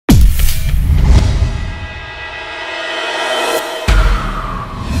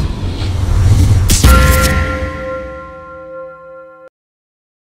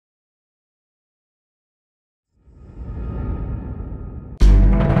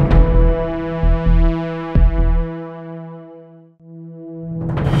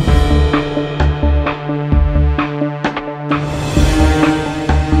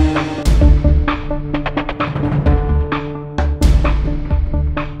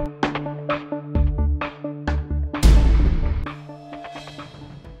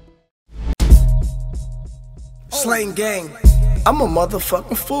playing game. I'm a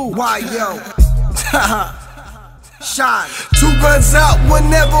motherfucking fool. Why, yo? Shine. 2 guns out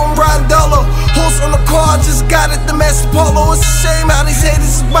whenever I'm riding dolo. Horse on the car, just got it, the Master Polo. It's a shame how these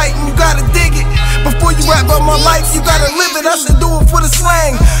haters is biting, you gotta dig it. Before you rap about my life, you gotta live it. I said do it for the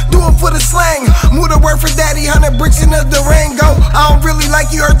slang, do it for the slang. Move the word for daddy, 100 bricks in the Durango. I don't really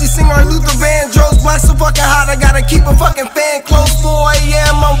like you heard you sing on Luther Vandross. Black so fucking hot, I gotta keep a fucking fan close. 4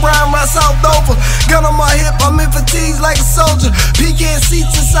 AM, I'm riding right South Dover. Gun on my hip, I'm in fatigues like a soldier. Pecan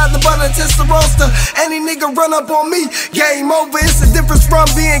seats inside the butter, test the roaster. Any nigga run up on me, game over. It's the difference from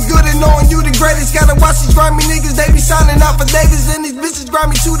being good and knowing you the greatest. Gotta watch these grimy niggas, they be signing out for Davis. And these bitches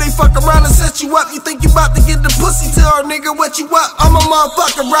grimy too, they fuck around and set you up. You think you about to get the pussy, tell her nigga what you up. I'm a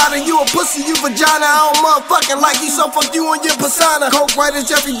motherfucking rider, you a pussy, you vagina. I don't motherfucking like you, so fuck you and your persona. Coke white as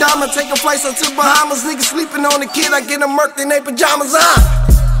Jeffrey Dahmer, taking flights up to Bahamas. Niggas sleeping on the kid, I get them murked in their pajamas.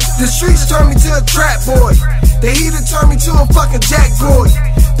 The streets turned me to a trap boy. The heater turned me to a fucking jack boy.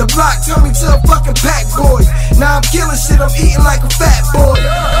 The block turned me to a fucking pack boy. Now I'm killing shit, I'm eating like a fat boy.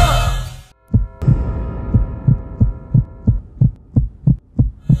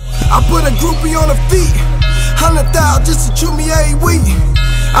 I put a groupie on her feet, 100,000 just to chew me every week.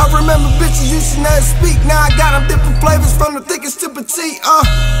 I remember bitches used to never speak. Now I got them different flavors from the thickest to petite.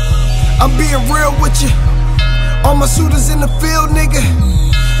 I'm being real with you. All my shooters in the field, nigga.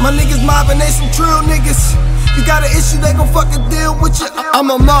 My niggas mobbing, they some trill niggas. You got an issue, they gon' fucking deal with you.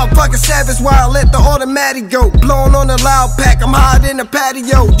 I'm a motherfucking savage while I let the automatic go. Blowing on the loud pack, I'm hard in the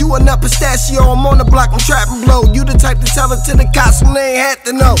patio. You a nut pistachio, I'm on the block, I'm trapping blow. You the type to tell it to the cops when they ain't had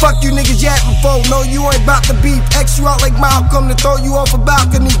to know. Fuck you niggas yapping for, no you ain't bout to beef. X you out like Malcolm to throw you off a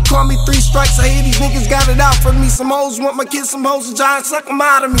balcony. Call me 3 strikes, I hear these niggas got it out for me. Some hoes want my kids, some hoes and giants suck them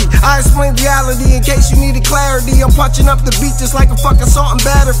out of me. I explain reality in case you needed clarity. I'm punching up the beat just like a fucking assault and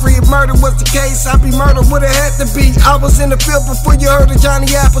battery. If murder was the case, I'd be murdered with a had to be. I was in the field before you heard of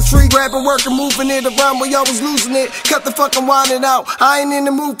Johnny Appletree. Grabbing work and moving it around where y'all was losing it. Cut the fucking winding out, I ain't in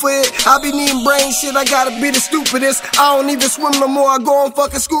the mood for it. I be needing brain shit, I gotta be the stupidest. I don't even swim no more, I go on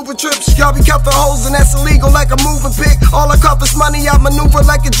fucking scuba trips. Y'all be cuffing hoes and that's illegal like a moving pick. All I cuff is money, I maneuver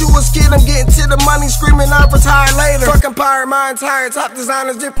like a Jewish kid. I'm getting to the money, screaming I retire later. Fucking pirate, my entire top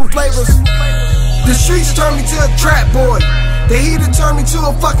designers, different flavors. The streets turned me to a trap boy. The heater turned me to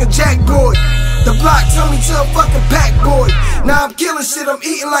a fucking jack boy. The block turned me to a fucking pack boy. Now I'm killing shit, I'm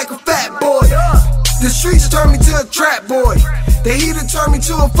eating like a fat boy. The streets turned me to a trap boy. The heater turned me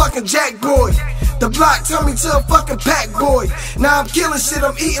to a fucking jack boy. The block turned me to a fucking pack boy. Now I'm killing shit,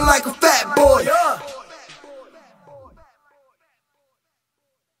 I'm eating like a fat boy.